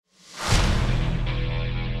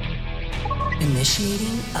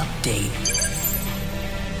Initiating update.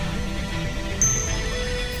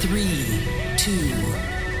 3, 2,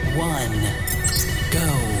 1, go.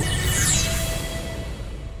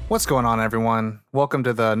 What's going on, everyone? Welcome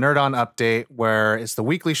to the Nerd On Update, where it's the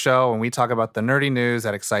weekly show and we talk about the nerdy news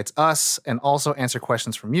that excites us and also answer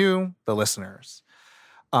questions from you, the listeners.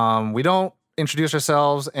 We don't introduce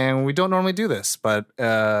ourselves and we don't normally do this, but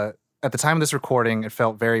at the time of this recording, it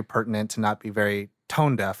felt very pertinent to not be very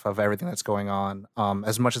tone deaf of everything that's going on.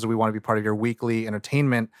 As much as we want to be part of your weekly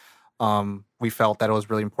entertainment, we felt that it was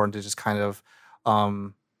really important to just kind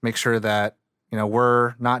of make sure that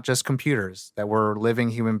we're not just computers, that we're living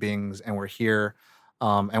human beings and we're here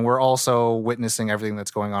and we're also witnessing everything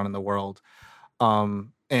that's going on in the world.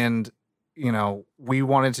 And we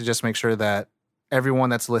wanted to just make sure that everyone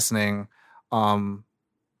that's listening,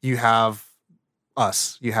 you have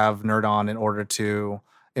us, you have Nerd On in order to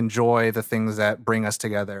enjoy the things that bring us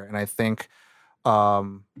together. And I think,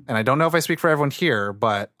 and I don't know if I speak for everyone here,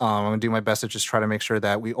 but I'm going to do my best to just try to make sure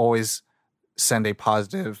that we always send a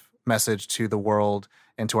positive message to the world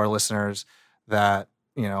and to our listeners that,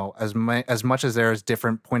 as much as there's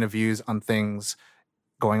different point of views on things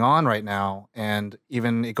going on right now, and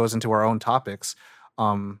even it goes into our own topics,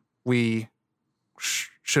 we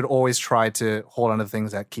should always try to hold on to the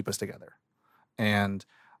things that keep us together. And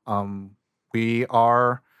we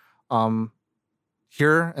are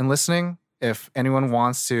here and listening. If anyone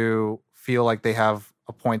wants to feel like they have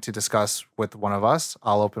a point to discuss with one of us,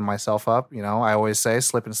 I'll open myself up. I always say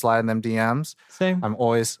slip and slide in them DMs. Same. I'm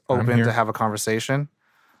always open to have a conversation.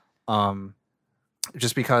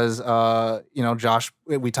 Just because, Josh,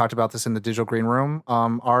 we talked about this in the Digital Green Room.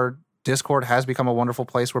 Our Discord has become a wonderful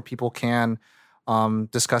place where people can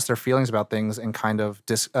discuss their feelings about things and kind of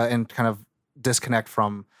disconnect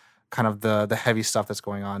from kind of the heavy stuff that's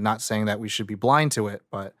going on. Not saying that we should be blind to it,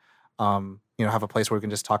 but have a place where we can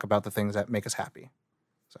just talk about the things that make us happy.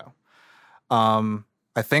 So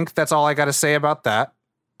I think that's all I got to say about that.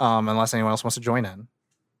 Unless anyone else wants to join in.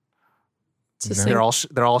 No.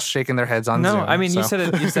 They're all shaking their heads on Zoom. No, I mean, you said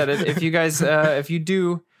it. If you guys, if you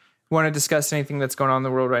do want to discuss anything that's going on in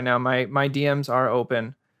the world right now, my DMs are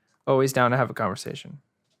open. Always down to have a conversation.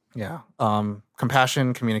 Yeah.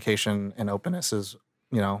 Compassion, communication, and openness is,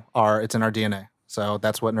 it's in our DNA. So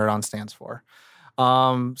that's what Nerd On stands for.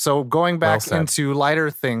 So going back into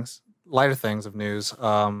lighter things of news,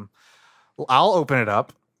 I'll open it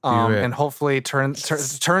up and hopefully turn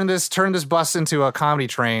this bus into a comedy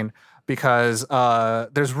train, because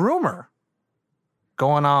there's rumor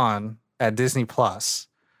going on at Disney Plus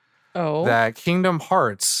that Kingdom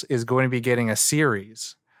Hearts is going to be getting a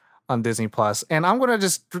series on Disney Plus, and I'm gonna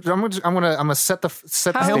set the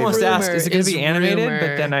stage. I almost asked, is it going to be animated?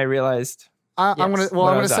 But then I realized I'm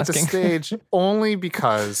gonna set the stage only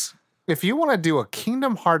because if you want to do a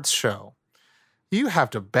Kingdom Hearts show, you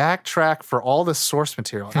have to backtrack for all the source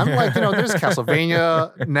material. I'm like, there's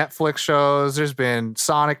Castlevania Netflix shows, there's been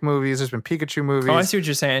Sonic movies, there's been Pikachu movies. Oh, I see what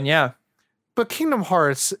you're saying. Yeah, but Kingdom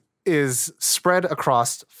Hearts is spread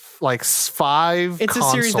across like 5 It's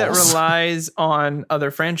consoles. a series that relies on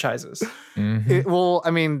other franchises.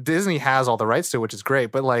 Mm-hmm. Disney has all the rights to it, which is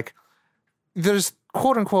great, but like there's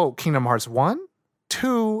quote unquote Kingdom Hearts 1,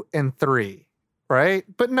 2, and 3, right?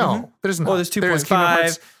 But no, there's not. Well, there's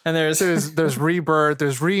 2.5 and there's Rebirth,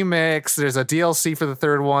 there's Remix, there's a DLC for the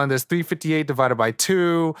third one, there's 358 divided by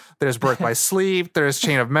 2, there's Birth by Sleep, there's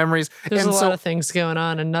Chain of Memories. There's a lot of things going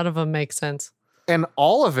on and none of them make sense. And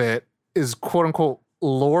all of it is quote unquote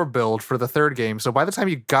lore build for the third game. So by the time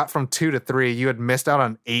you got from 2 to 3, you had missed out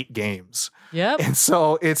on 8 games. Yep. And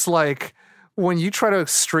so it's like when you try to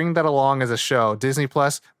string that along as a show, Disney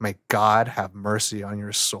Plus, may God have mercy on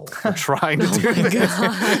your soul for trying to do this.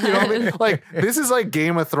 You know what I mean? Like this is like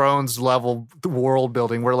Game of Thrones level world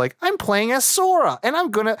building where like I'm playing as Sora and I'm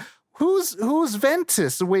gonna who's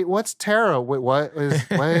Ventus? Wait, what's Terra? Wait, what is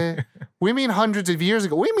what? We mean hundreds of years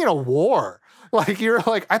ago. We mean a war. Like you're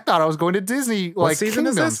like, I thought I was going to Disney. What season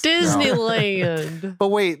is this? Disneyland. No. But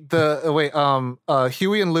wait,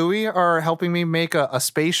 Huey and Louie are helping me make a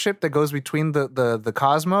spaceship that goes between the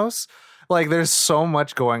cosmos. Like there's so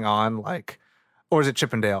much going on. Like, or is it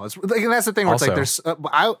Chippendale? It's like, and that's the thing where Also, it's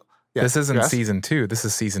like there's. This isn't season 2. This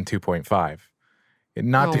is season 2.5.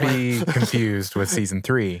 Not to be confused with season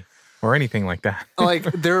 3. Or anything like that. Like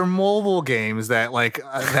there are mobile games that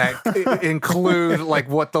that include like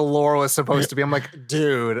what the lore was supposed to be. I'm like,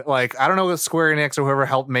 dude, like I don't know what Square Enix or whoever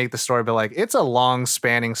helped make the story, but like it's a long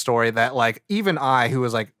spanning story that like even I, who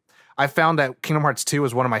was like, I found that Kingdom Hearts 2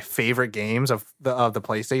 was one of my favorite games of the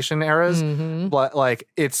PlayStation eras. Mm-hmm. But like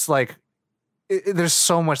it's there's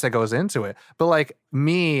so much that goes into it. But like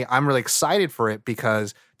me, I'm really excited for it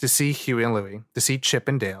because to see Huey and Louie, to see Chip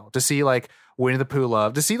and Dale, to see like Winnie the Pooh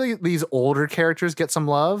love, to see like, these older characters get some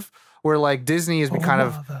love, where like Disney has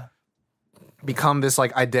become this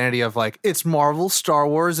like identity of like it's Marvel, Star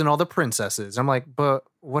Wars, and all the princesses. I'm like, but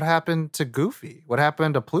what happened to Goofy? What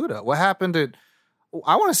happened to Pluto? What happened to?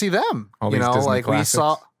 I want to see them. All you these know, Disney like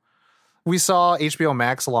classics. we saw HBO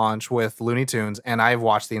Max launch with Looney Tunes, and I've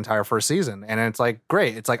watched the entire first season, and it's like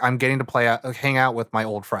great. It's like I'm getting to hang out with my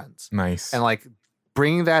old friends, Nice. and like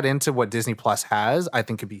bringing that into what Disney Plus has, I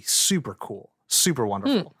think could be super cool, super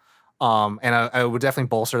wonderful. And I would definitely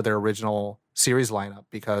bolster their original series lineup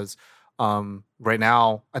because right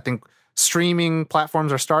now I think streaming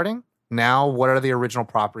platforms are starting. Now, what are the original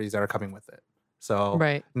properties that are coming with it? So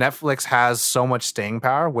Right. Netflix has so much staying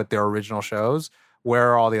power with their original shows.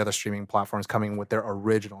 Where are all the other streaming platforms coming with their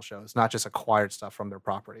original shows, not just acquired stuff from their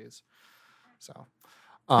properties? So,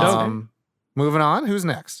 moving on. Who's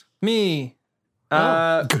next? Me.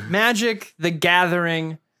 Magic: The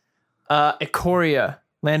Gathering, Ikoria,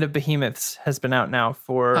 Land of Behemoths has been out now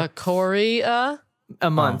for Korea. a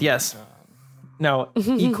month. Yes. No,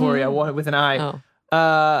 Ikoria, one with an I.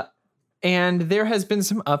 Oh. And there has been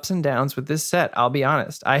some ups and downs with this set. I'll be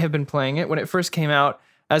honest. I have been playing it when it first came out.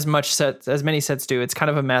 As many sets do, it's kind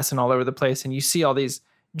of a mess and all over the place. And you see all these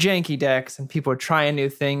janky decks, and people are trying new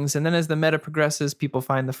things. And then as the meta progresses, people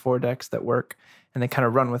find the 4 decks that work, and they kind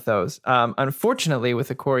of run with those. Unfortunately, with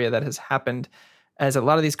Ikoria, that has happened, as a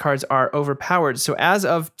lot of these cards are overpowered. So as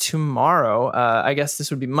of tomorrow, I guess this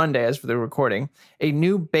would be Monday as for the recording, a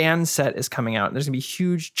new ban set is coming out. There's going to be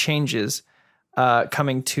huge changes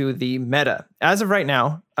coming to the meta. As of right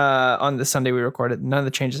now, on the Sunday we recorded, none of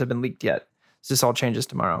the changes have been leaked yet. So this all changes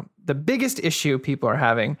tomorrow. The biggest issue people are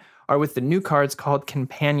having are with the new cards called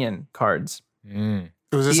companion cards.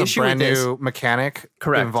 Was this The a issue brand with this- new mechanic?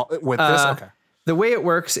 Correct. With this? Okay. The way it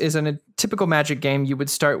works is in a typical Magic game, you would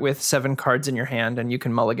start with 7 cards in your hand, and you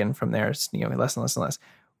can mulligan from there. It's, less and less and less.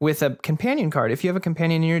 With a companion card, if you have a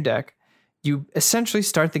companion in your deck, you essentially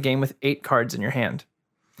start the game with 8 cards in your hand.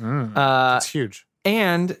 That's huge.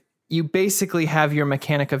 And you basically have your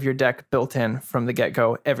mechanic of your deck built in from the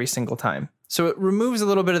get-go every single time. So it removes a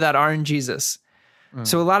little bit of that RNGesus.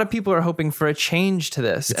 So a lot of people are hoping for a change to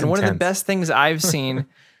this. It's and one of the intense. best things I've seen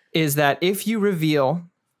is that if you reveal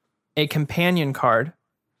a companion card,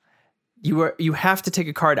 you have to take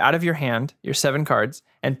a card out of your hand, your 7 cards,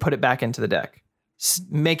 and put it back into the deck,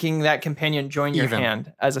 making that companion join your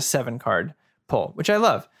hand as a 7-card pull, which I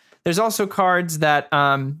love. There's also cards that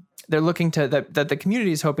they're looking to that the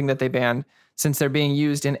community is hoping that they ban, since they're being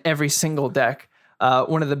used in every single deck.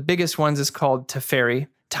 One of the biggest ones is called Teferi,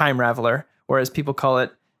 Time Raveler, whereas people call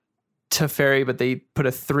it Teferi, but they put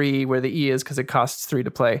a 3 where the E is because it costs 3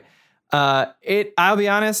 to play. I'll be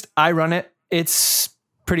honest, I run it. It's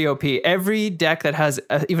pretty OP. Every deck that has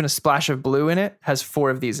even a splash of blue in it has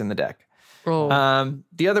 4 of these in the deck. Oh.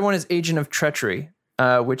 The other one is Agent of Treachery,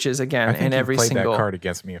 which is I again think in you every played single that card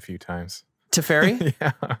against me a few times. Teferi.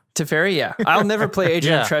 Yeah. Teferi, yeah. I'll never play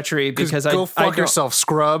Agent of Treachery because go I fuck don't- yourself,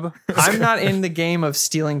 scrub. I'm not in the game of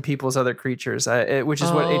stealing people's other creatures, which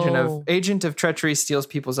is what Agent of Treachery steals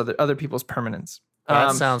people's other people's permanents.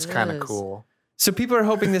 That sounds kind of Yes. cool. So people are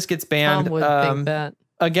hoping this gets banned. Tom would think that.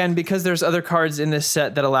 Again, because there's other cards in this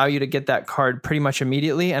set that allow you to get that card pretty much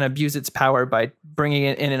immediately and abuse its power by bringing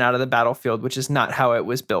it in and out of the battlefield, which is not how it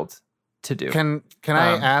was built to do. Can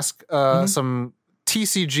I ask some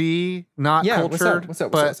TCG, not Yeah, what's cultured, up? What's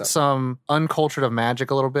up? but What's up? some uncultured of Magic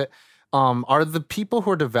a little bit? Are the people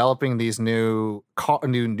who are developing these new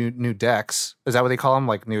decks? Is that what they call them?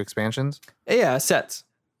 Like new expansions? Yeah, sets.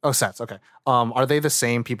 Oh, sets. Okay. Are they the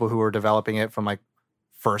same people who are developing it from like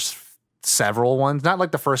first several ones? Not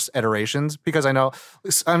like the first iterations, because I know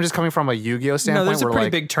I'm just coming from a Yu-Gi-Oh standpoint. No, there's a where, pretty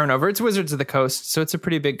like, big turnover. It's Wizards of the Coast, so it's a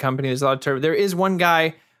pretty big company. There's a lot of turnover. There is one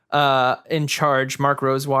guy in charge, Mark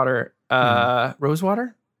Rosewater.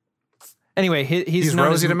 Rosewater? Anyway, he's known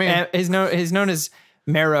rosy as, to me. He's known as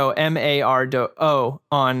Maro, MARO,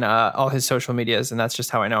 on all his social medias, and that's just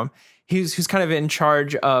how I know him. Who's kind of in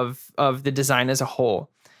charge of the design as a whole.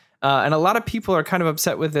 And a lot of people are kind of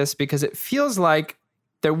upset with this because it feels like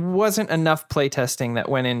there wasn't enough playtesting that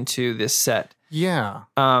went into this set. Yeah.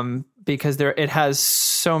 Because it has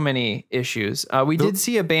so many issues. We did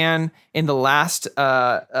see a ban in the last set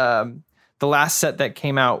that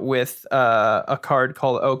came out with a card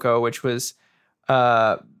called Oko, which was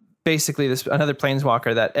basically this another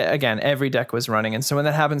planeswalker that, again, every deck was running. And so when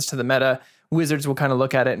that happens to the meta, Wizards will kind of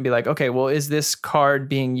look at it and be like, okay, well, is this card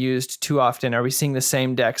being used too often? Are we seeing the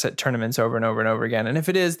same decks at tournaments over and over and over again? And if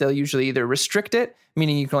it is, they'll usually either restrict it,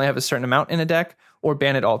 meaning you can only have a certain amount in a deck, or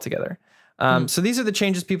ban it altogether. So these are the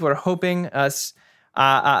changes people are hoping us.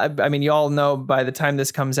 I mean, you all know by the time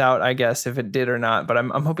this comes out, I guess, if it did or not, but I'm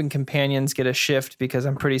hoping companions get a shift, because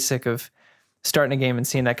I'm pretty sick of starting a game and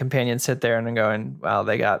seeing that companion sit there and going, wow,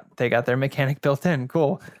 they got their mechanic built in.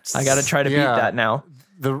 Cool. I got to try to beat that now.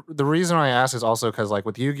 The reason I ask is also because, like,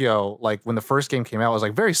 with Yu-Gi-Oh, like when the first game came out, it was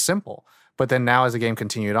like very simple. But then now, as the game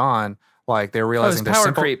continued on, like they're realizing there's power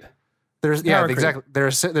simple creep. There's Power creep. exactly.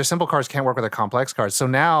 There's simple cards can't work with the complex cards. So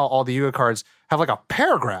now all the Yu-Gi-Oh cards have like a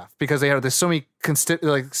paragraph, because there's so many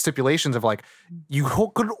stipulations of like you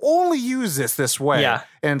could only use this way. Yeah.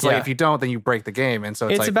 And it's like if you don't, then you break the game. And so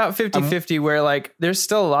it's like, about 50-50, where like there's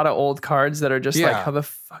still a lot of old cards that are just like, how the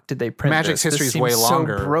fuck did they print Magic's this? history is This way seems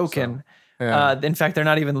longer, so broken. so, yeah. In fact, they're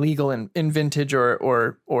not even legal in vintage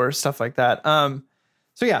or stuff like that.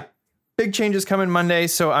 So yeah, big changes coming Monday.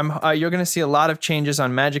 So you're going to see a lot of changes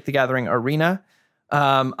on Magic the Gathering Arena.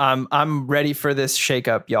 I'm ready for this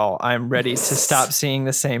shakeup, y'all. I'm ready to stop seeing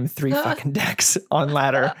the same 3 fucking decks on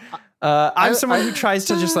ladder. I'm someone who tries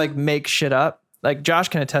to just like make shit up. Like Josh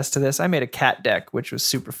can attest to this. I made a cat deck, which was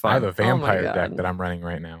super fun. I have a vampire God. deck that I'm running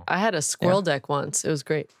right now. I had a squirrel deck once. It was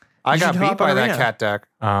great. I You got should beat hop by on that Arena. cat deck.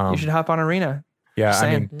 You should hop on Arena. Yeah, Just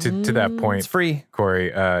I mean, to that point, It's free.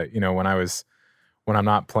 Corey, when I'm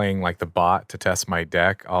not playing like the bot to test my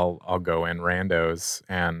deck, I'll go in randos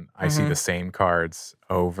and I see the same cards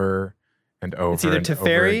over and over It's either and over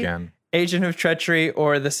Teferi, again. Agent of Treachery,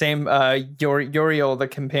 or the same Uriel the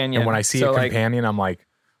companion. And when I see a companion, I'm like,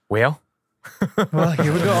 well, well,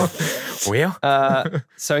 here we go. well.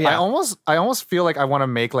 So yeah, I almost feel like I want to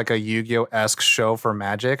make like a Yu-Gi-Oh-esque show for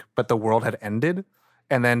Magic, but the world had ended.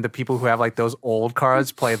 And then the people who have like those old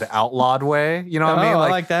cards play the outlawed way. You know what I mean? I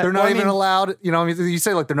like that. They're not Well, I even mean- allowed. You know, what I mean, you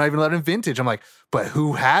say like they're not even allowed in vintage. I'm like, but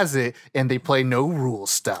who has it? And they play no rule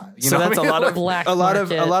style. You so know that's what I mean? a lot of Black a lot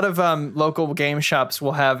market. of local game shops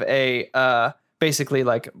will have a basically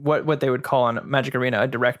like what they would call on Magic Arena a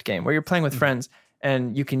direct game, where you're playing with friends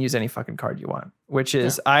and you can use any fucking card you want. Which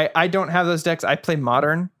is I don't have those decks. I play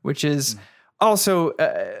Modern, which is also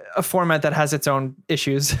a format that has its own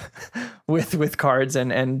issues with cards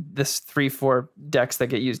and this 3-4 decks that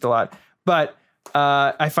get used a lot. But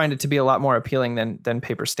I find it to be a lot more appealing than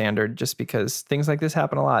paper standard, just because things like this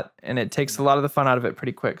happen a lot and it takes a lot of the fun out of it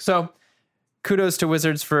pretty quick. So kudos to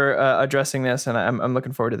Wizards for addressing this, and I'm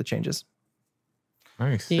looking forward to the changes.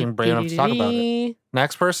 Nice. Being brave enough to talk about it.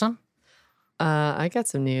 Next person. I got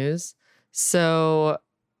some news. So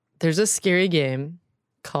there's a scary game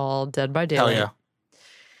called Dead by Daylight. Hell yeah.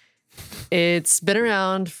 It's been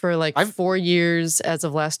around for like I've- 4 years as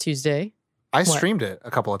of last Tuesday. I streamed it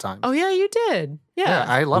a couple of times. Oh yeah, you did. Yeah.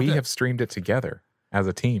 I loved We it. have streamed it together as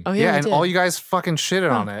a team. Oh yeah, yeah, we and did. all you guys fucking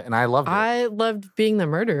shitted on it, and I loved it. I loved being the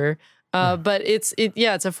murderer. But it's a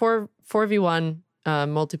 4v1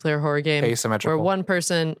 multiplayer horror game Asymmetrical. where one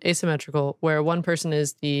person asymmetrical, where one person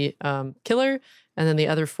is the killer, and then the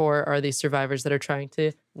other 4 are the survivors that are trying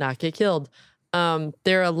to not get killed.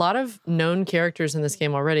 There are a lot of known characters in this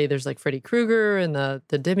game already. There's like Freddy Krueger and the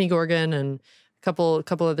Demigorgon and a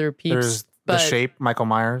couple other peeps. There's but the Shape, Michael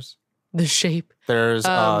Myers. The Shape. There's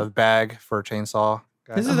Bag for Chainsaw.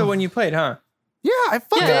 This is the one you played, huh? Yeah, I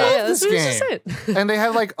fucking love That's this what game. you just said. And they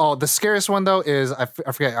have like, the scariest one though is I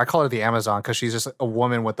forget. I call her the Amazon because she's just a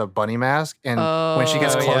woman with a bunny mask, and when she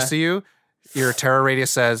gets Oh, close yeah. to you, your terror radius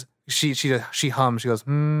says she hums. She goes,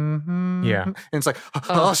 Yeah. and it's like,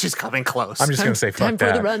 oh, she's coming close. I'm just going to say Time fuck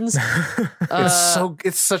for that. the runs.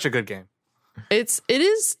 it's such a good game. It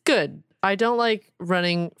is good. I don't like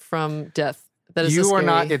running from death. That is You so are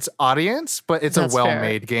not scary. its audience, but it's That's a fair.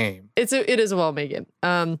 well-made game. It is a well-made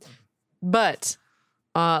game. But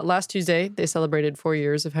last Tuesday they celebrated 4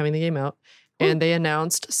 years of having the game out, and they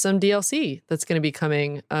announced some DLC that's going to be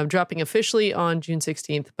coming, dropping officially on June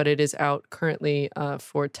 16th, but it is out currently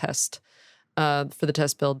for test, for the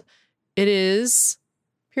test build. It is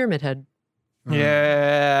Pyramid Head.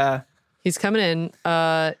 Yeah. He's coming in.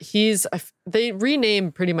 They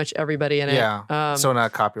rename pretty much everybody in it. Yeah. So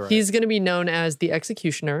not copyright. He's going to be known as the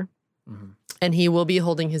Executioner, and he will be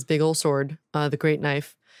holding his big old sword, the Great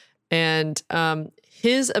Knife. And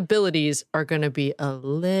his abilities are going to be a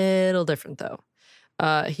little different, though.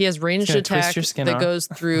 He has ranged gonna twist attack your skin that off. goes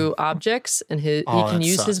through objects, and he can that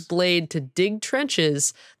use his sucks. blade to dig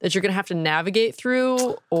trenches that you're going to have to navigate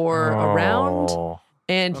through or around. Oh.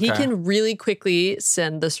 And he Okay. can really quickly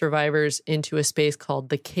send the survivors into a space called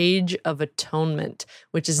the Cage of Atonement,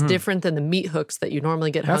 which is different than the meat hooks that you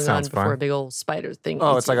normally get That hung on sounds before fun. a big old spider thing.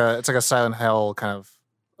 Oh, eats it's you. like a Silent Hill kind of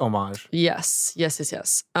homage. Yes.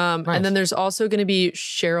 Nice. And then there's also going to be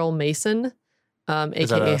Cheryl Mason, Is that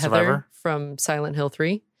aka a Heather survivor? from Silent Hill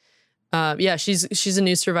 3. Yeah, she's a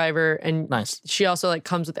new survivor, and Nice. she also like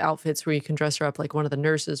comes with outfits where you can dress her up like one of the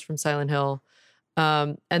nurses from Silent Hill.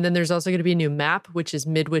 And then there's also going to be a new map, which is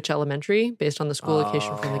Midwich Elementary, based on the school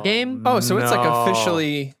location from the game. Oh, so it's like No.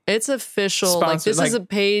 officially It's official. Like Sponsored, this is like, a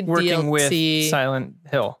paid working DLC. with Silent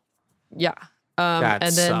Hill. Yeah. That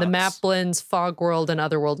And then the map sucks. blends fog world and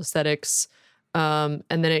otherworld aesthetics. And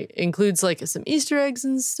then it includes like some Easter eggs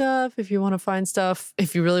and stuff if you want to find stuff.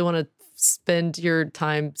 If you really want to spend your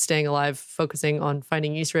time staying alive, focusing on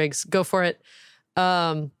finding Easter eggs, go for it.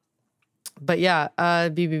 But yeah,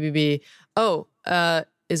 BBBB. Oh,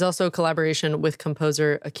 is also a collaboration with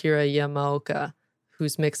composer Akira Yamaoka,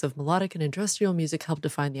 whose mix of melodic and industrial music helped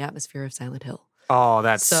define the atmosphere of Silent Hill. Oh,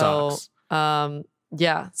 that So, sucks.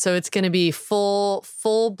 yeah, so it's going to be full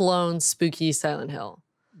blown spooky Silent Hill.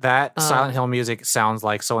 That Silent Hill music sounds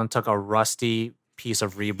like someone took a rusty piece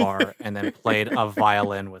of rebar and then played a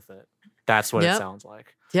violin with it. That's what it Yep. sounds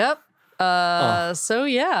like. Yep. So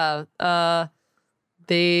yeah,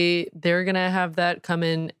 they're gonna have that come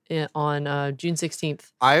in on June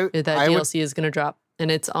 16th. That DLC is gonna drop,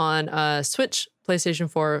 and it's on Switch, PlayStation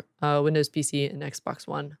 4, Windows PC, and Xbox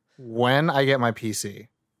One. When I get my PC,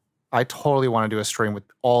 I totally want to do a stream with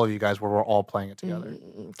all of you guys where we're all playing it together.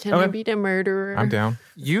 Can I be the murderer? I'm down.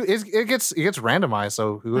 It gets randomized,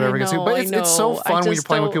 so whoever gets it. know, But I it's so know. I fun when you're just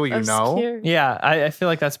playing with don't- people you I'm know. scared. Yeah, I feel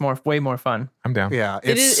like that's way more fun. I'm down. Yeah,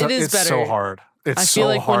 It is so better. hard. It's I so feel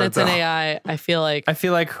like hard when it's an though. AI, I feel like I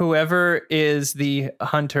feel like whoever is the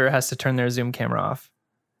hunter has to turn their Zoom camera off.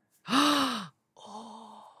 that's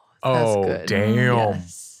Oh, good. damn.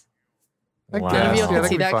 Yes. Like, None of you Yeah, can that'd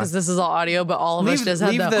see be that fun. because this is all audio, but all of us just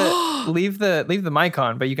have leave the mic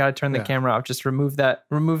on, but you got to turn the Yeah. camera off. Just remove that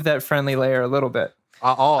friendly layer a little bit.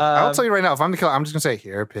 I'll tell you right now, if I'm the killer, I'm just gonna say,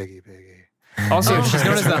 here, piggy. Also, Oh she's my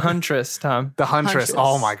known as the Huntress, Tom. The Huntress. Huntress.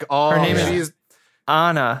 Oh my god. Oh, Her name is- she's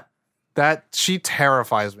Anna. she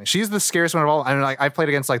terrifies me. She's the scariest one of all. I mean, like I played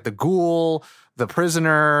against like the ghoul, the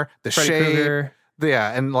prisoner, the Freddy shade. Krueger.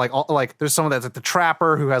 Yeah, and like there's someone that's like the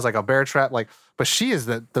trapper who has like a bear trap. Like, but she is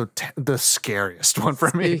the scariest one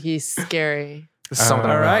for me. spooky, scary. There's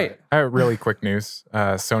something All about right. it. I have really quick news.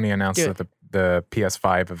 Sony announced Do that the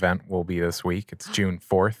PS5 event will be this week. It's June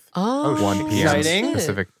 4th, Oh, 1 p.m. Exciting.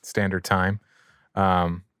 Pacific Standard Time.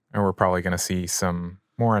 And we're probably going to see some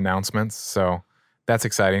more announcements. So that's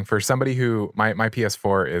exciting. For somebody who, my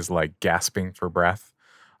PS4 is like gasping for breath.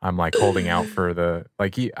 I'm like holding out for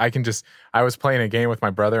I was playing a game with my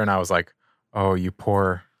brother and I was like, oh, you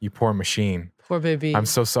poor machine. Poor baby. I'm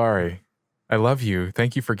so sorry. I love you.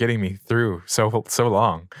 Thank you for getting me through so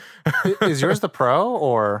long. Is yours the pro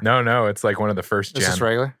or No, it's like one of the first is gen. this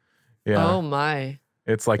regular? Yeah. Oh my.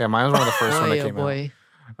 It's like Yeah, mine was one of the first one Boy, that oh came out. boy.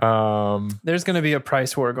 There's going to be a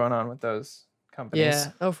price war going on with those companies.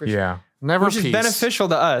 Yeah. Oh, for sure. yeah. Never Which is peace. beneficial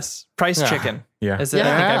to us. Price Yeah. chicken. Yeah. As I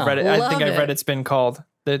Yeah. think I've read it. I Love think I've read it. it's been called.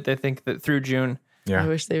 They think that through June, I Yeah.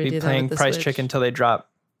 wish they would be do that playing with the price Switch. chicken until they drop.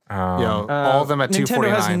 Yo, all of them at Nintendo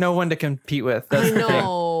has $249. no one to compete with. I That's the thing.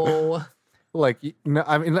 know. Like,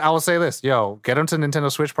 I mean, I will say this. Yo, get them to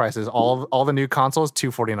Nintendo Switch prices. All the new consoles,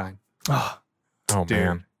 $249. Oh Dude.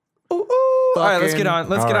 man. All right, let's get on.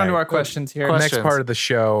 Let's All get on to right. our questions here. Questions. Next part of the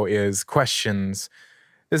show is questions.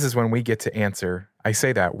 This is when we get to answer. I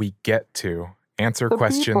say that we get to answer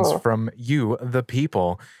questions from you, the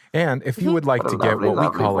people. And if you would like to get what we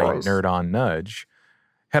call a Nerd On Nudge,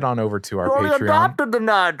 head on over to our Patreon the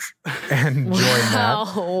nudge. and join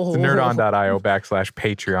that. Wow. It's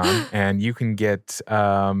nerdon.io/Patreon. And you can get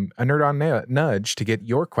a Nerd On Nudge to get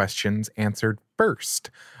your questions answered first.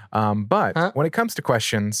 But when it comes to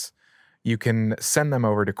questions, you can send them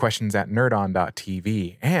over to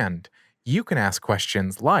questions@nerdon.tv. And you can ask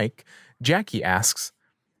questions like Jackie asks,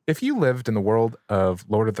 if you lived in the world of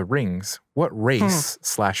Lord of the Rings, what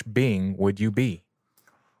race/being would you be?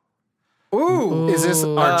 Ooh, Is this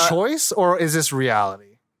Ooh. our choice or is this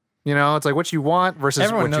reality? You know, it's like what you want versus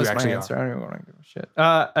everyone what knows you my actually answer. are. I don't even want to give a shit.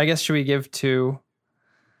 I guess should we give two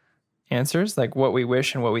answers, like what we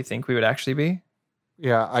wish and what we think we would actually be?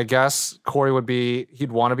 Yeah, I guess Corey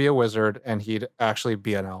he'd want to be a wizard and he'd actually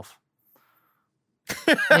be an elf.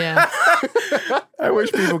 Yeah. I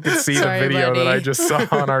wish people could see Sorry, the video that I buddy. just saw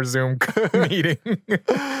on our Zoom meeting.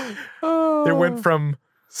 It went from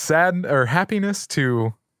sad or happiness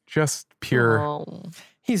to just pure. Oh.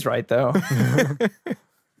 He's right though.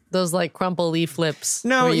 Those like crumple leaf lips.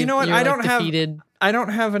 No, where you know what? you're, I like, don't have- defeated. I don't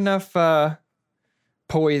have enough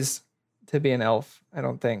poise to be an elf, I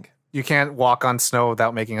don't think. You can't walk on snow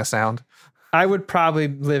without making a sound. I would probably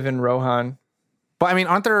live in Rohan. But I mean,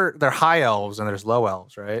 aren't there high elves and there's low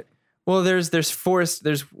elves, right? Well, there's forest,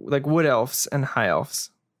 there's like wood elves and high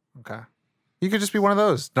elves. Okay. You could just be one of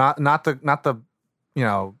those. Not the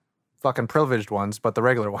fucking privileged ones, but the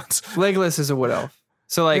regular ones. Legolas is a wood elf.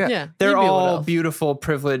 So like Yeah, they're you'd be a wood all elf. beautiful,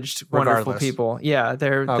 privileged, wonderful Regardless. people. Yeah, the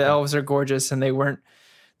Okay. elves are gorgeous and they were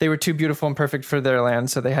too beautiful and perfect for their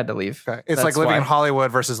land, so they had to leave. Okay. It's That's like living why. in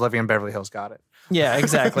Hollywood versus living in Beverly Hills. Got it. Yeah,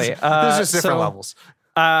 exactly. There's just different so, levels.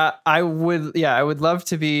 I would love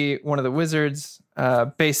to be one of the wizards.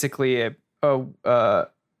 Basically a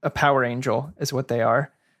power angel is what they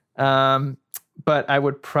are. But I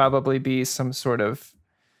would probably be some sort of.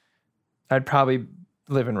 I'd probably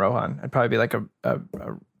live in Rohan. I'd probably be like a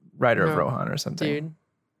writer of No. Rohan or something. Dude,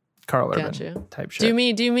 Carl Urban Gotcha. type shit.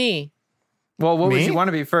 do me. Well, what would Me? you want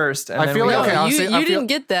to be first? And I then feel we like- go. okay, No, honestly, I you feel- didn't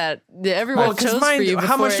get that. Everyone Well, because chose for you.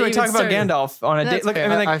 how much do before I it talk even about started. Gandalf on a That's date? Look, I fair.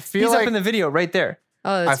 mean, like, I feel he's up like- in the video right there.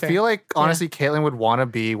 Oh, I that's fair. feel like honestly, Caitlin would want to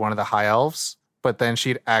be one of the high elves, but then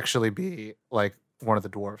she'd actually be like one of the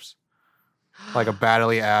dwarves, like a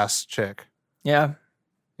battly ass chick. Yeah.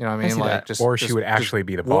 You know what I I mean? see like that. just Or just- she would just actually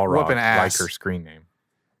be the whoop- Balrog, whooping like ass. her screen name.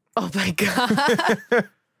 Oh my god.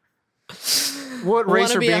 What race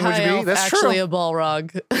Wanna or be a being would high you be? elf, That's actually true. a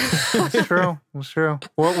Balrog. That's true. That's true.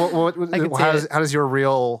 What I could see how it. does your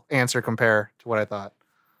real answer compare to what I thought?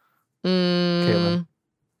 Caitlin.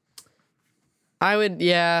 I would,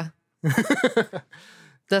 yeah.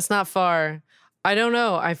 That's not far. I don't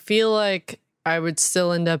know. I feel like I would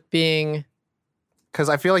still end up being. Because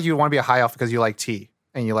I feel like you want to be a high elf because you like tea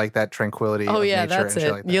and you like that tranquility. Oh of yeah, nature that's and it.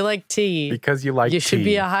 shit like that. You like tea. Because you like You should be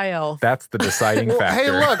tea. a high elf. That's the deciding Well, factor.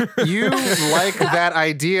 hey, look, you like that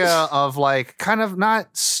idea of like kind of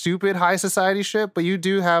not stupid high society shit, but you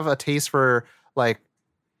do have a taste for like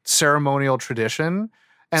ceremonial tradition.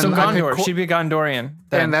 And So I picked Gondor, she'd be a Gondorian.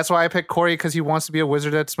 then. and that's why I picked Corey because he wants to be a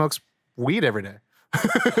wizard that smokes weed every day.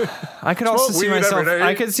 I could also Smoke see weed every myself. day.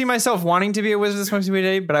 I could see myself wanting to be a wizard that smokes weed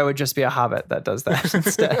every day, but I would just be a hobbit that does that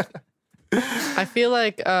instead. I feel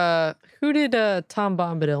like who did Tom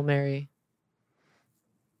Bombadil marry?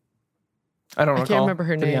 I don't I can't recall, remember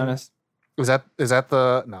her to be name. honest. Is that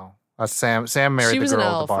the no? That's Sam. Sam married She the was girl an at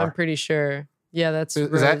the elf, bar. I'm pretty sure. Yeah, that's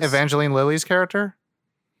Is that Rose. Evangeline Lilly's character?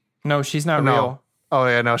 No, she's not No. real. Oh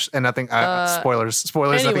yeah, no, and nothing. Spoilers.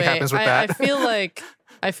 Nothing Anyway, happens with I that.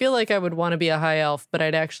 feel like I would want to be a high elf, but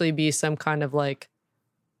I'd actually be some kind of like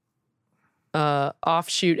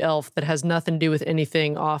offshoot elf that has nothing to do with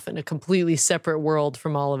anything, off in a completely separate world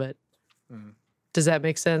from all of it. Does that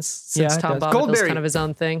make sense? Since Yeah, it Tom does. Bombadil's Goldberry. kind of his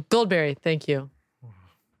own thing. Goldberry, thank you.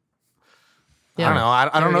 I don't know. I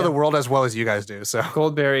There don't we know go. the world as well as you guys do. So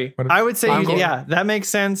Goldberry. What- I would say, I'm Gold- yeah, that makes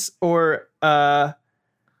sense. Or I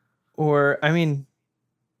mean,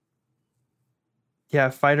 yeah,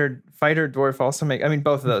 fighter dwarf also make. I mean,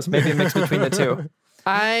 both of those. Maybe a mix between the two.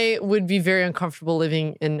 I would be very uncomfortable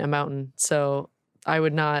living in a mountain, so I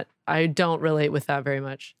don't relate with that very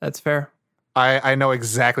much. That's fair. I know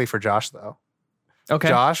exactly for Josh though. Okay,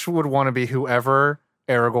 Josh would want to be whoever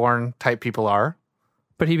Aragorn type people are,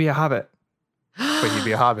 but he'd be a hobbit. but he'd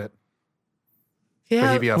be a hobbit. But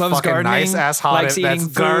Yeah. he'd be a Loves fucking gardening, nice ass hobbit likes that's eating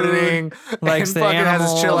food, gardening, likes and the fucking has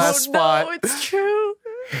his chill animals. ass spot. No, it's true.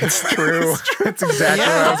 It's true. That's exactly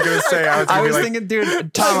what I was going to say. I gonna was be like, thinking,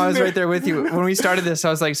 dude, Tom, I was right there with you. When we started this, I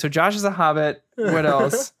was like, so Josh is a hobbit. What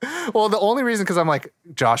else? Well, the only reason because I'm like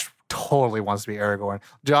Josh totally wants to be Aragorn.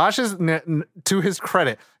 Josh is, to his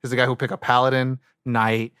credit, is the guy who picked up paladin,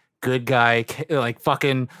 knight, good guy, like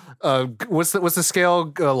fucking. What's the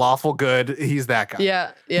scale? Lawful good. He's that guy.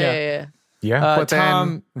 Yeah. yeah. But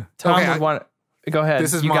then- Tom Okay, would want. Go ahead.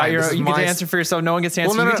 This is you got mine. your. This is You get to my- answer for yourself. No one gets to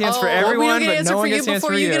answer. Well, no, you get to no. answer for Oh, we don't everyone, get to but answer no one for you gets to answer before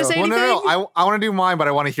for you you. get to say Well, no. anything? I want to do mine, but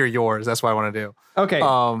I want to hear yours. That's what I want to do. Okay,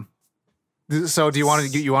 So do you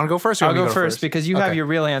want to go first? Or I'll you want go me to first because you have Okay. your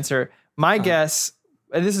real answer. My guess,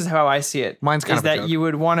 and this is how I see it. Mine's kind is of a that joke. you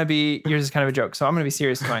would want to be. Yours is kind of a joke, so I'm going to be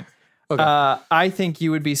serious with mine. Okay. I think you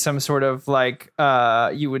would be some sort of like.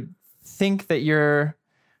 You would think that you're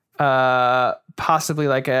possibly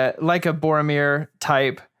like a Boromir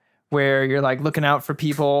type, where you're like looking out for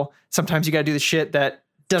people. Sometimes you got to do the shit that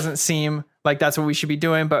doesn't seem like that's what we should be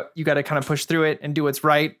doing, but you got to kind of push through it and do what's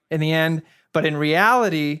right in the end. But in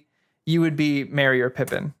reality, you would be Merry or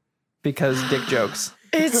Pippin because dick jokes.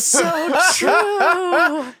 It's so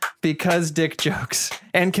true. Because dick jokes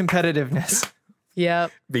and competitiveness.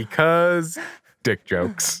 Yep. Because dick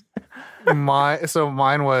jokes.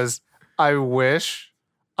 Mine was I wish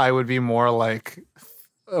I would be more like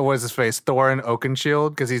what is his face? Thorin Oakenshield,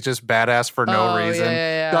 because he's just badass for no Oh, reason.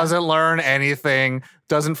 yeah. Doesn't learn anything.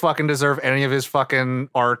 Doesn't fucking deserve any of his fucking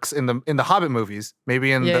arcs in the Hobbit movies.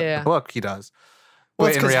 Maybe in the book he does. Well, But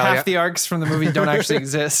it's in because reality, half the arcs from the movie don't actually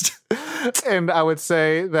exist. and I would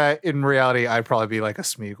say that in reality, I'd probably be like a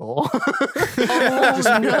Smeagol. Oh,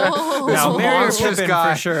 no. This No, Merry or monstrous Pippin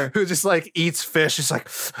guy for sure. who just like eats fish. He's like,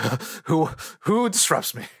 who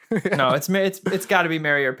disrupts me? No, it's got to be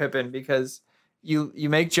Merry or Pippin because you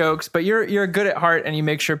make jokes, but you're good at heart and you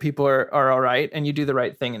make sure people are all right and you do the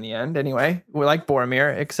right thing in the end. Anyway, we're like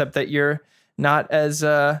Boromir, except that you're not as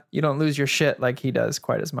you don't lose your shit like he does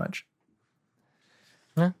quite as much.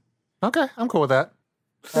 Okay, I'm cool with that.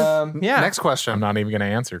 Yeah. Next question. I'm not even going to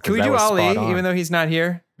answer. Can we do Ali even though he's not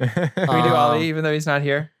here? Can we do Ali even though he's not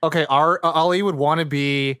here? Okay, Ali would want to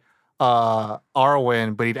be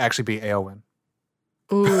Arwen, but he'd actually be Eowyn.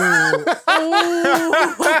 Ooh.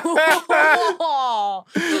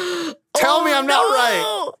 Tell me I'm not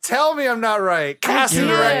right. Tell me I'm not right. Casting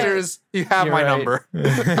You're right. directors, you have You're my right. number.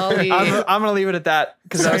 Ali. I'm gonna leave it at that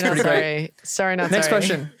because that Sorry, was not pretty great. sorry. Sorry, not Next sorry.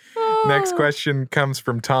 question. Next question comes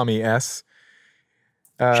from Tommy S.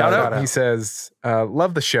 Shout out. He says,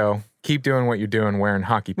 love the show. Keep doing what you're doing wearing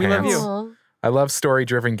hockey We pants. love you. Aw. I love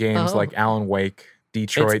story-driven games Oh. like Alan Wake,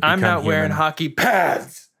 Detroit. I'm Become not wearing Human. hockey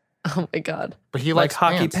pads. Oh my god. But he Like likes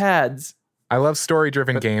hockey pants. pads. I love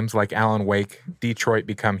story-driven games like Alan Wake, Detroit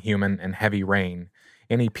Become Human, and Heavy Rain.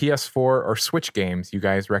 Any PS4 or Switch games you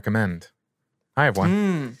guys recommend? I have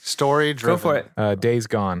one. Story driven. Go for it. Days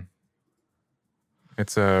Gone.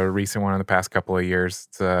 It's a recent one in the past couple of years.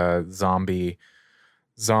 It's a zombie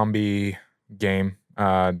game.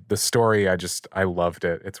 The story, I loved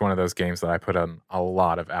it. It's one of those games that I put on a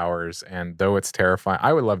lot of hours, and though it's terrifying,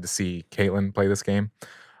 I would love to see Caitlin play this game.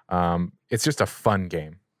 It's just a fun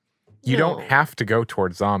game. You don't No. have to go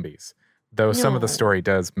towards zombies, though some of the No. story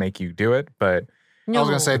does make you do it, but I was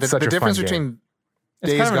going to say It's the such a difference fun game. between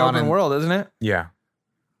It's Days kind of an Gone open and world, isn't it? yeah.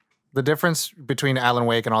 the difference between Alan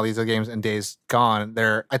Wake and all these other games and Days Gone,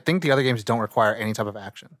 I think the other games don't require any type of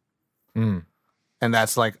action. Mm. And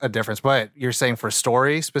that's like a difference. But you're saying for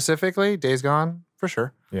story specifically, Days Gone, for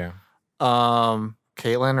sure. Yeah.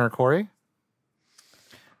 Caitlin or Corey?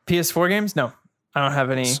 PS4 games? No, I don't have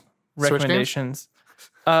any games? recommendations.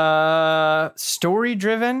 Story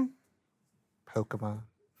driven. Pokemon.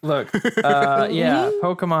 Look, yeah,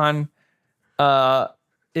 Pokemon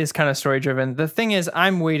is kind of story driven. The thing is,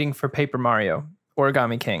 I'm waiting for Paper Mario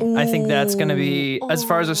Origami King. I think that's going to be, as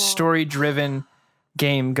far as a story driven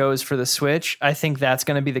game goes for the Switch, I think that's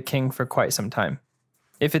going to be the king for quite some time.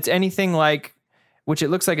 If it's anything like, which it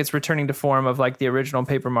looks like it's returning to form of like the original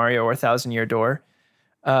Paper Mario or Thousand Year Door,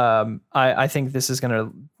 I think this is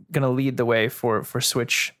going to lead the way for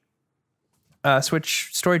Switch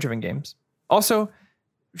story driven games. Also,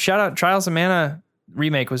 shout out Trials of Mana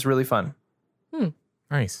remake was really fun.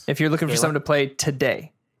 Nice. If you're looking for Kayla? something to play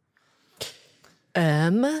today.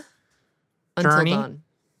 Until Journey? Dawn.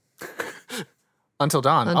 Until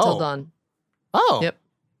Dawn. Until oh. Dawn. Oh. Yep.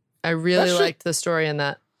 I really That shit- liked the story in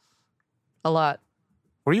that a lot.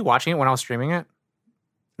 Were you watching it when I was streaming it?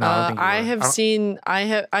 No, I don't think you I were. have don't- seen.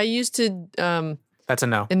 I used to That's a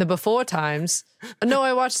no. in the before times. No,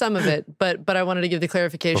 I watched some of it, but I wanted to give the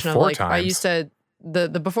clarification of Before like I times? used to the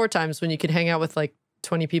before times when you could hang out with like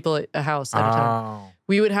 20 people at a house at a time. Oh.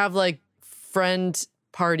 We would have like friend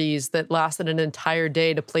parties that lasted an entire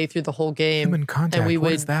day to play through the whole game. Human contact. And we what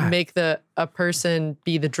would is that? make a person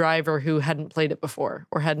be the driver who hadn't played it before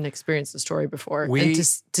or hadn't experienced the story before, We- and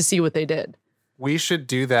to see what they did. We should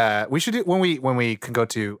do that. We should do when we can go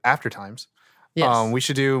to After Times. Yes. We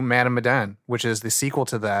should do Man of Medan, which is the sequel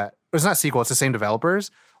to that. It's not sequel, it's the same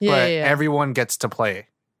developers, Yeah, but yeah, yeah. everyone gets to play.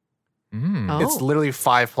 Mm. Oh. It's literally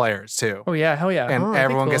 5 players too. Oh yeah, hell yeah. And that'd be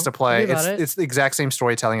everyone gets cool. to play. I'll be about it. It's the exact same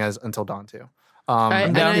storytelling as Until Dawn too.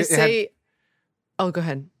 And I it say, oh, go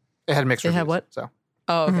ahead. had mixed it reviews. had what? So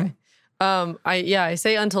Oh, okay. Mm-hmm. I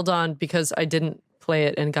say Until Dawn because I didn't play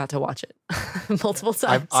it and got to watch it multiple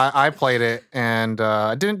times. I played it and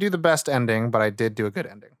I didn't do the best ending, but I did do a good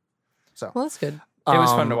ending. So well, that's good. It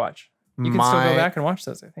was fun to watch. You can still go my- back and watch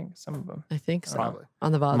those, I think, some of them. I think so. Probably.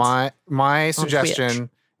 On the VODs. My suggestion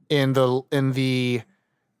in the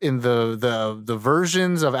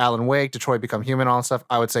versions of Alan Wake, Detroit Become Human, all that stuff,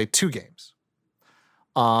 I would say 2 games.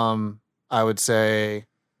 I would say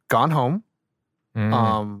Gone Home.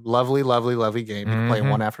 Mm. Lovely game. You can play in Mhm.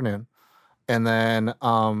 one afternoon. And then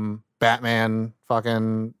Batman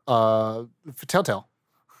fucking Telltale.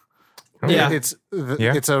 Yeah.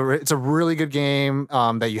 Yeah. It's a really good game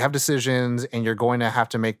that you have decisions and you're going to have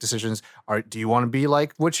to make decisions. Do you want to be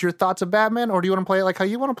like, what's your thoughts of Batman, or do you want to play it like how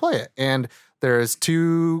you want to play it? And There's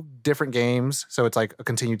 2 different games, so it's like a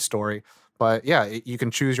continued story. But yeah, you can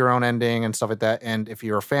choose your own ending and stuff like that. And if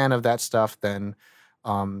you're a fan of that stuff, then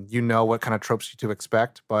you know what kind of tropes to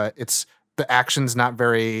expect. But the action's not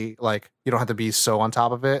very like, you don't have to be so on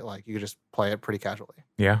top of it. Like you can just play it pretty casually.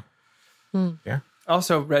 Yeah. Hmm.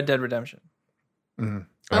 Also, Red Dead Redemption. Mhm.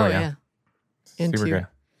 Oh, yeah. And Super 2. good.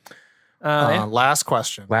 Last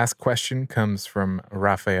question. Last question comes from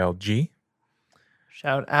Raphael G.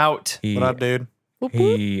 Shout out. He, What up, dude? Whoop,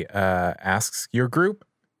 whoop. he asks, your group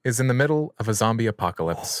is in the middle of a zombie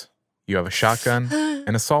apocalypse. You have a shotgun,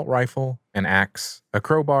 an assault rifle, an axe, a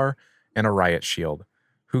crowbar, and a riot shield.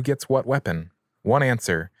 Who gets what weapon? One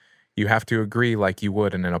answer. You have to agree like you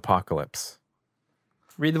would in an apocalypse.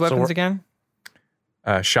 Read the weapons we're- again.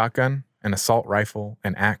 A shotgun, an assault rifle,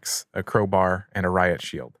 an axe, a crowbar, and a riot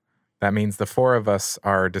shield. That means the 4 of us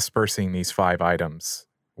are dispersing these 5 items.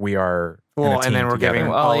 We are in a Well, and team then we're together.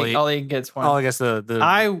 giving Ollie, Ollie. gets one. Oh, I guess the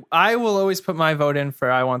I will always put my vote in for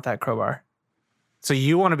I want that crowbar. so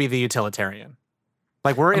you want to be the utilitarian.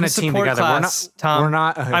 Like we're I'm in a a team support together. class, Tom. We're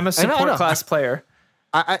not. I'm a support class player.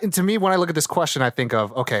 To me, when I look at this question, I think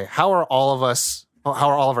of, okay, how are all of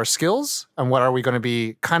our skills, and what are we going to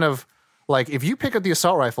be kind of like? If you pick up the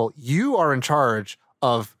assault rifle, you are in charge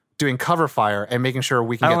of doing cover fire and making sure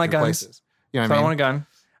we can I get don't through like guns. places. You know So what I I want mean? a gun,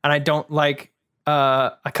 and I don't like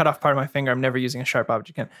a cut off part of my finger. I'm never using a sharp object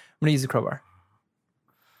again. I'm gonna use the crowbar.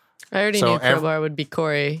 I already So knew crowbar would be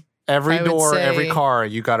Corey. Every I would door, every say- car,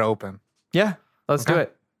 you got to open. Yeah, let's do Okay.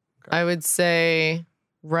 it. I would say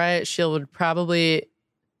riot shield would probably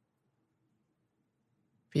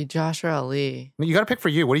be Josh or Ali. You got to pick for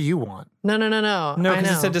you. What do you want? No. No, I because it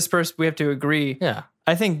know. said disperse. We have to agree. Yeah.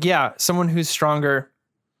 I think someone who's stronger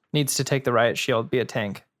needs to take the riot shield. Be a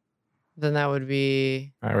tank. Then that would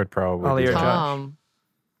be I would probably Ollie do or that. Josh. Tom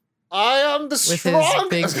I am the with his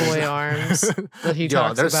big boy arms that he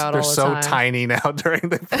talks they're, about they're all the so time. tiny now during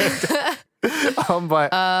the pandemic.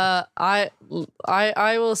 But I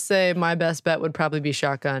will say my best bet would probably be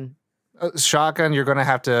shotgun. Shotgun, you're gonna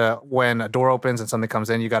have to, when a door opens and something comes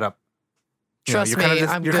in, you gotta Trust you're me, kind of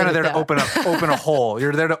I'm you're good kind of at there to that. open a hole.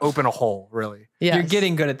 You're there to open a hole, really. Yes. You're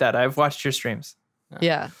getting good at that. I've watched your streams.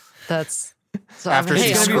 Yeah, that's so After hey,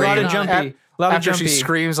 she It's I'm gonna be a lot of working on it. jumpy. A lot of After jumpy. she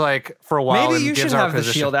screams like for a while, Maybe and you gives should our have the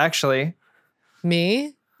position. shield. Actually,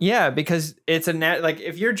 Me? yeah, because it's a like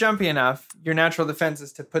if you're jumpy enough, your natural defense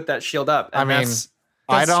is to put that shield up. And I mean, that's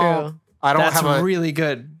I That's don't. true. I don't that's have a. really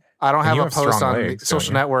good. I don't And have you a have post strong on legs, the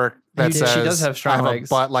social don't you? network that She says does have strong I have legs.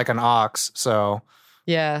 a butt like an ox. So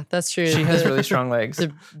Yeah, that's true. She has The- really strong legs.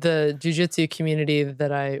 The jujitsu community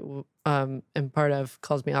that I am part of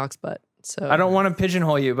calls me oxbutt. So I don't want to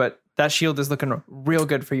pigeonhole you, but that shield is looking real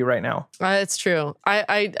good for you right now. It's true.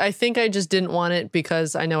 I think I just didn't want it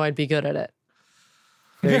because I know I'd be good at it.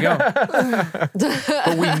 There you go.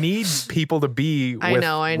 But we need people to be with I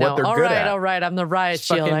know. what they're All good right, at. all right. I'm the riot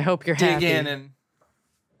shield. Fucking I hope you're dig happy. in and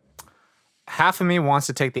half of me wants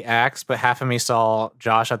to take the axe, but half of me saw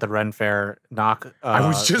Josh at the Ren Fair knock. I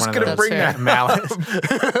was just one of gonna those bring fair. that mallets,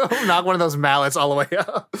 knock one of those mallets all the way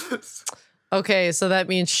up. Okay, so that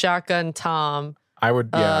means shotgun Tom, I would,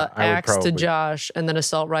 yeah, I would axe probably. to Josh, and then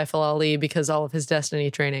assault rifle Ali because all of his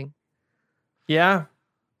Destiny training. yeah.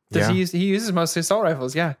 Does Yeah. he uses mostly assault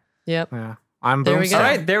rifles? Yeah. Yep. Yeah, I'm There we boomstick. go. All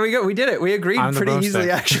right, there we go. We did it. We agreed I'm the pretty easily,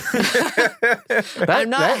 broomstick. actually. I'm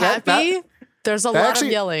not happy. There's a lot actually-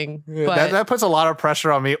 of yelling, Yeah, but that puts a lot of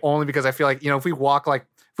pressure on me only because I feel like, if we walk like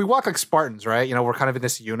Spartans, right? We're kind of in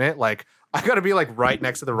this unit. Like I got to be like right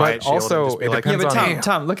next to the riot shield. also, and just be it like, Yeah, depends but on-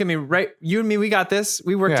 Tom, look at me. Right, you and me, we got this.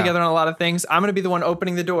 We work Yeah. together on a lot of things. I'm gonna be the one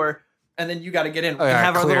opening the door, and then you got to get in. We yeah, can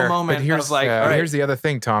have our clear. little But moment here's- of like, yeah. all right, Here's the other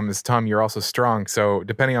thing, Tom, is you're also strong. So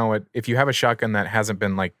depending on if you have a shotgun that hasn't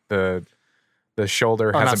been like the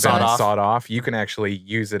shoulder not hasn't sawed been off. sawed off, you can actually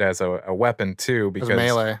use it as a weapon too, because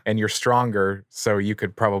melee. and you're stronger, so you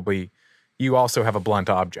could probably you also have a blunt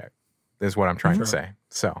object, is what I'm trying to say.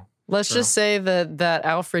 So let's just say that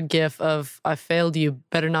Alfred gif of "I failed you"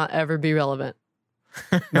 better not ever be relevant.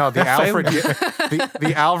 No, the Alfred,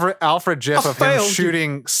 the Alfred GIF of him failed you.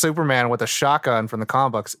 shooting Superman with a shotgun from the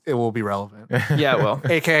comic books, it will be relevant. yeah, well,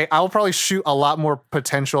 AKA, I will probably shoot a lot more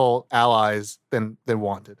potential allies than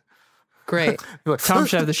wanted. Great. Be like, Tom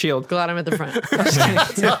should have the shield. Glad I'm at the front.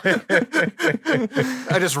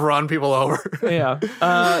 I just run people over. Yeah.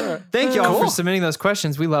 Thank y'all Cool. for submitting those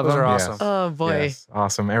questions. We love Those them. are Yes. awesome. Oh boy. yes,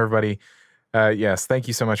 awesome, everybody. Yes, thank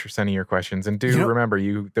you so much for sending your questions. And do You know- remember,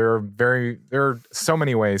 there are so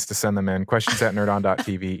many ways to send them in. Questions at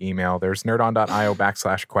nerdon.tv email. There's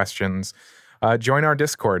nerdon.io/questions. Join our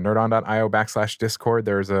Discord, nerdon.io/Discord.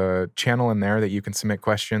 There's a channel in there that you can submit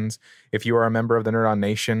questions. If you are a member of the Nerd On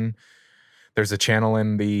Nation, There's a channel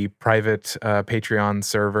in the private Patreon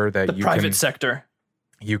server that The private sector.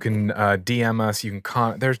 You can DM us. You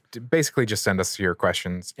can there's basically just send us your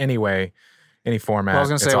questions anyway, any format. What I was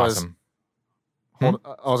gonna it's say awesome. I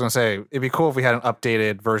was going to say, it'd be cool if we had an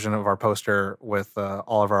updated version of our poster with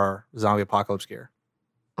all of our zombie apocalypse gear.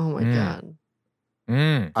 Oh my God.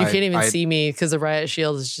 Mm. You can't even see me because the riot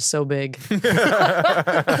shield is just so big. But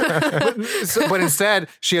instead,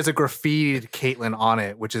 she has a graffitied Caitlyn on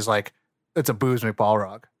it, which is like, it's a Booze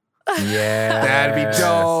McBallrog. Yeah. That'd be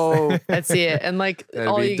dope. I'd see it. And like That'd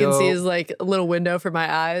all be you can see dope. is like a little window for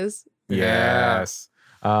my eyes. Yes.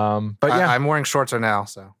 But yeah, I'm wearing shorts right now,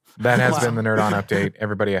 so. that has been the Nerd On Update.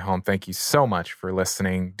 Everybody at home, thank you so much for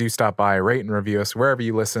listening. Do stop by, rate and review us wherever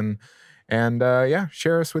you listen. And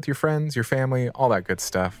share us with your friends, your family, all that good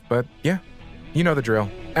stuff. But yeah, you know the drill.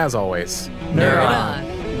 As always, Nerd on.